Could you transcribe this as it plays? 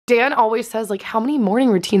Dan always says, like, how many morning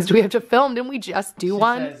routines do we have to film? Didn't we just do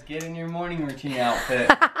one? She says, get in your morning routine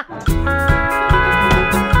outfit.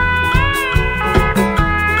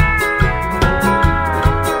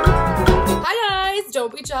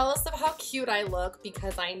 Don't be jealous of how cute I look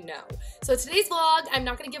because I know. So today's vlog, I'm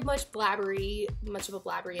not gonna give much of a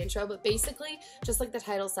blabbery intro, but basically, just like the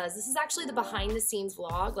title says, this is actually the behind the scenes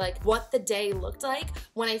vlog, like what the day looked like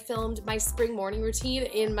when I filmed my spring morning routine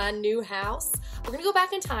in my new house. We're gonna go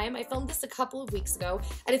back in time. I filmed this a couple of weeks ago,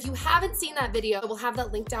 and if you haven't seen that video, we'll have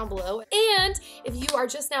that link down below. And if you are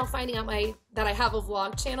just now finding out that I have a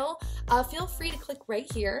vlog channel, feel free to click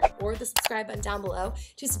right here or the subscribe button down below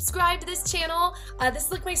to subscribe to this channel. This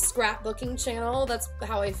is like my scrapbooking channel. That's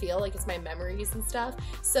how I feel, like it's my memories and stuff.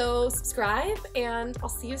 So subscribe and I'll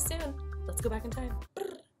see you soon. Let's go back in time.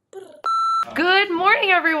 Good morning,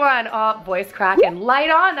 everyone. Oh, voice crack and light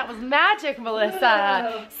on. That was magic,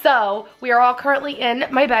 Melissa. So we are all currently in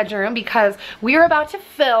my bedroom because we are about to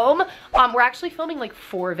film. We're actually filming like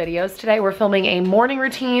 4 videos today. We're filming a morning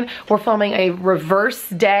routine. We're filming a reverse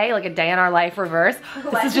day, like a day in our life reverse.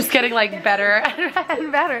 This is just getting like better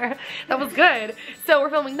and better. That was good. So we're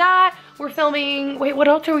filming that. We're filming, wait, what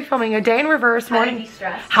else are we filming? A day in reverse morning.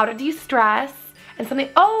 How to de-stress. And something,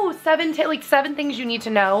 oh, 7 things you need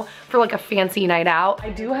to know for like a fancy night out.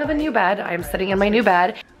 I do have a new bed. I'm sitting in my new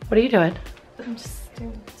bed. What are you doing? I'm just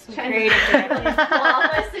doing some creative directing.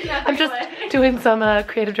 I'm just doing some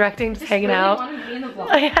creative directing, just hanging out.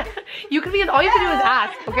 You can be in, all you have to do is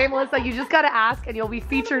ask, okay, Melissa? You just gotta ask and you'll be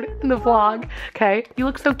featured in the vlog, okay? You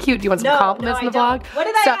look so cute. Do you want some compliments in the vlog? What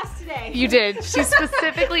did I ask today? You did. She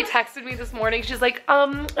specifically texted me this morning. She's like,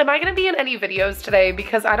 am I gonna be in any videos today?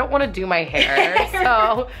 Because I don't wanna do my hair.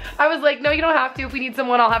 So I was like, no, you don't have to. If we need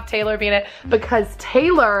someone, I'll have Taylor be in it. Because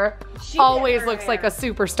Taylor always looks like a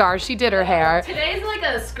superstar. She did her hair. Today's like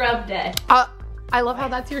a scrub day. I love how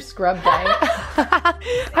that's your scrub day.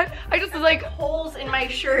 I just was like, holes in my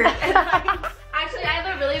shirt. Actually, I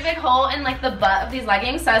have a really big hole in like the butt of these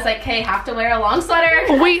leggings, so I was like, okay, have to wear a long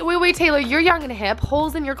sweater. Wait, Taylor, you're young and hip.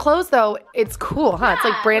 Holes in your clothes though, it's cool, huh? Yeah, it's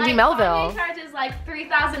like Brandy Melville. Kanye charges like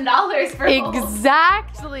 $3,000 for holes.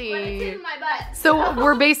 Exactly. But it's in my butt. So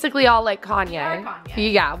we're basically all like Kanye. We are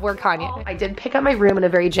Kanye. Yeah, we're Kanye. I did pick up my room in a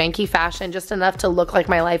very janky fashion, just enough to look like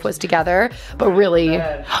my life was together, but really,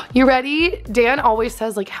 you ready? Dan always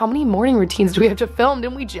says, like, how many morning routines do we have to film?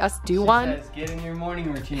 Didn't we just do one? She says, get in your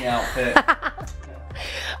morning routine outfit.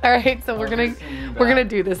 All right, so we're gonna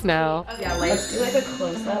do this now. Okay, yeah, let's do like a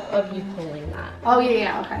close up of you pulling that. Oh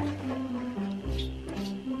yeah, okay.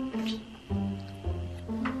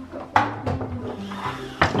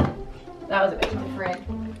 That was a bit different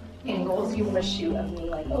angles you want to shoot of me,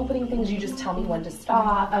 like opening things. You just tell me when to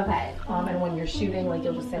stop. Okay. And when you're shooting, like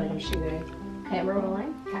you'll just say like I'm shooting. Okay, we're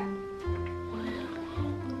rolling. Okay.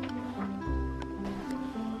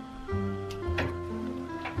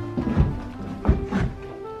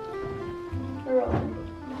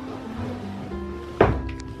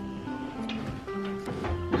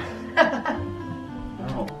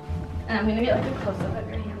 And I'm gonna get like a close-up of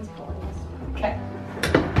your hands pulling this. Okay.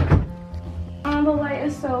 Oh, the light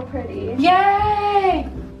is so pretty. Yay!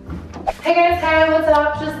 Hey guys, hey, what's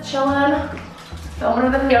up? Just chilling.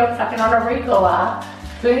 Filming the video, sucking on a Ricola.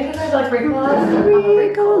 Do you guys like Ricola?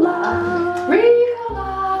 Ricola. Ricola.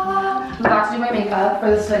 I'm about to do my makeup for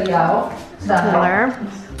this video. Taylor.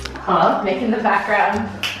 Huh? Making the background.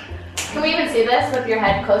 Can we even see this with your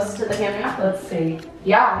head close to the camera? Let's see.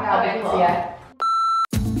 Yeah, Okay, we can cool. see it.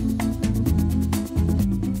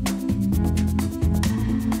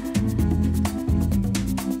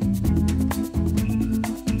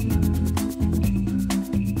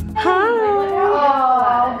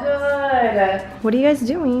 What are you guys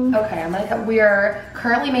doing? Okay, we are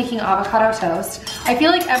currently making avocado toast. I feel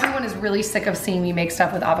like everyone is really sick of seeing me make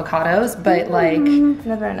stuff with avocados, but like...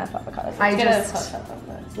 Never enough avocados. I just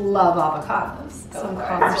love avocados. So I'm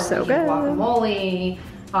constantly making guacamole,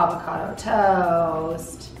 avocado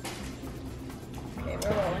toast. Okay,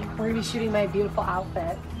 we're rolling. We're gonna be shooting my beautiful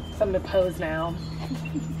outfit. So I'm gonna pose now.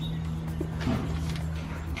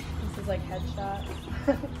 This is like headshot.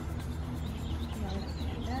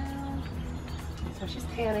 So she's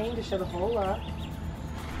panning to show the whole look.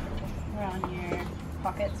 Around your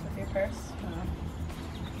pockets with your purse.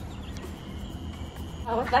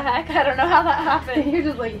 Oh, what the heck? I don't know how that happened. You're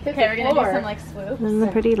just like, okay, we're gonna do some like swoops. In the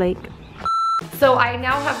pretty lake. So I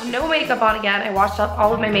now have no makeup on again. I washed up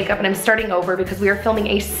all of my makeup and I'm starting over because we are filming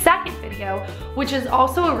a second video, which is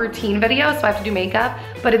also a routine video, so I have to do makeup,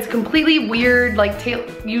 but it's completely weird. Like,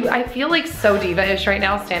 I feel like so diva-ish right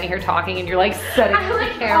now, standing here talking and you're like setting up the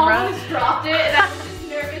camera. I almost dropped it and I was just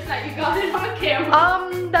nervous that that you got it on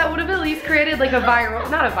camera. That would have at least created like a viral,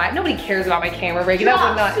 not a viral, nobody cares about my camera break. That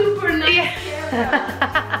would not. Super nice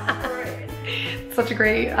Yeah. camera. Such a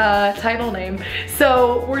great title name.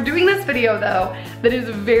 So we're doing this video though that is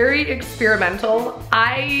very experimental.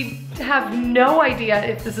 I have no idea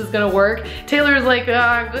if this is gonna work. Taylor's like,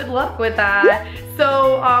 good luck with that.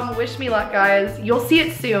 So wish me luck, guys. You'll see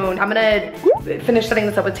it soon. I'm gonna finish setting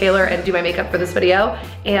this up with Taylor and do my makeup for this video.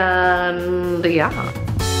 And yeah.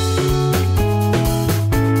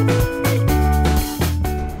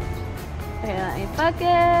 Okay, let me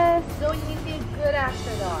focus. So you need to be a good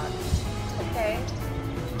actor dog. Okay?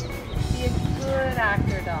 Be a good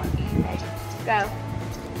actor doggy. Okay, go.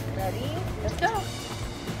 Ready? Let's go.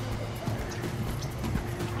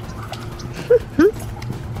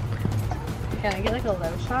 Can I get like a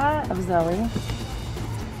low shot of Zoe? Is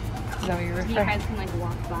that what you were You guys can like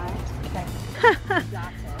walk by. Okay.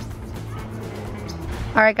 Got this.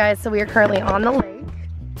 All right, guys, so we are currently on the lake.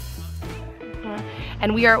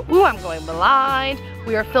 And we are, ooh, I'm going blind.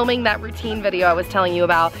 We are filming that routine video I was telling you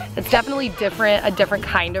about. It's definitely different, a different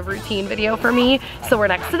kind of routine video for me. So we're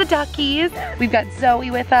next to the duckies. We've got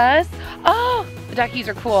Zoe with us. Oh, the duckies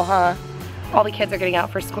are cool, huh? All the kids are getting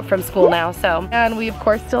out from school now, so. And we, of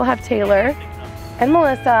course, still have Taylor and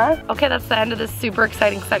Melissa. Okay, that's the end of this super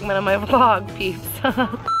exciting segment of my vlog, peeps.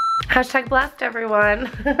 Hashtag blessed, everyone.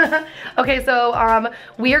 Okay, so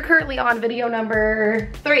we are currently on video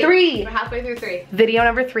number three. We're halfway through 3. Video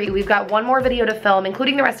number 3. We've got one more video to film,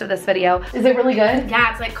 including the rest of this video. Is it really good?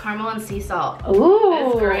 Yeah, it's like caramel and sea salt.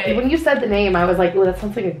 Ooh. It's great. When you said the name, I was like, ooh, that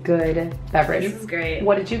sounds like a good beverage. This is great.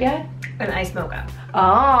 What did you get? An ice mocha.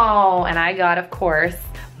 Oh, and I got, of course,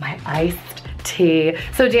 my iced tea.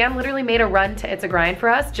 So Dan literally made a run to It's a Grind for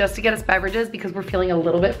us just to get us beverages because we're feeling a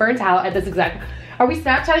little bit burnt out at this exact. Are we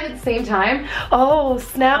Snapchatting at the same time? Oh,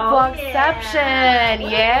 Snap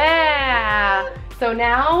Vlogception. Yeah. So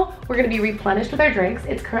now we're gonna be replenished with our drinks.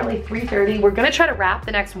 It's currently 3:30. We're gonna try to wrap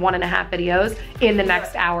the next 1.5 videos in the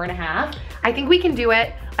next hour and a half. I think we can do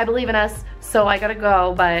it. I believe in us, so I gotta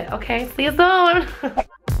go, but okay, see you soon.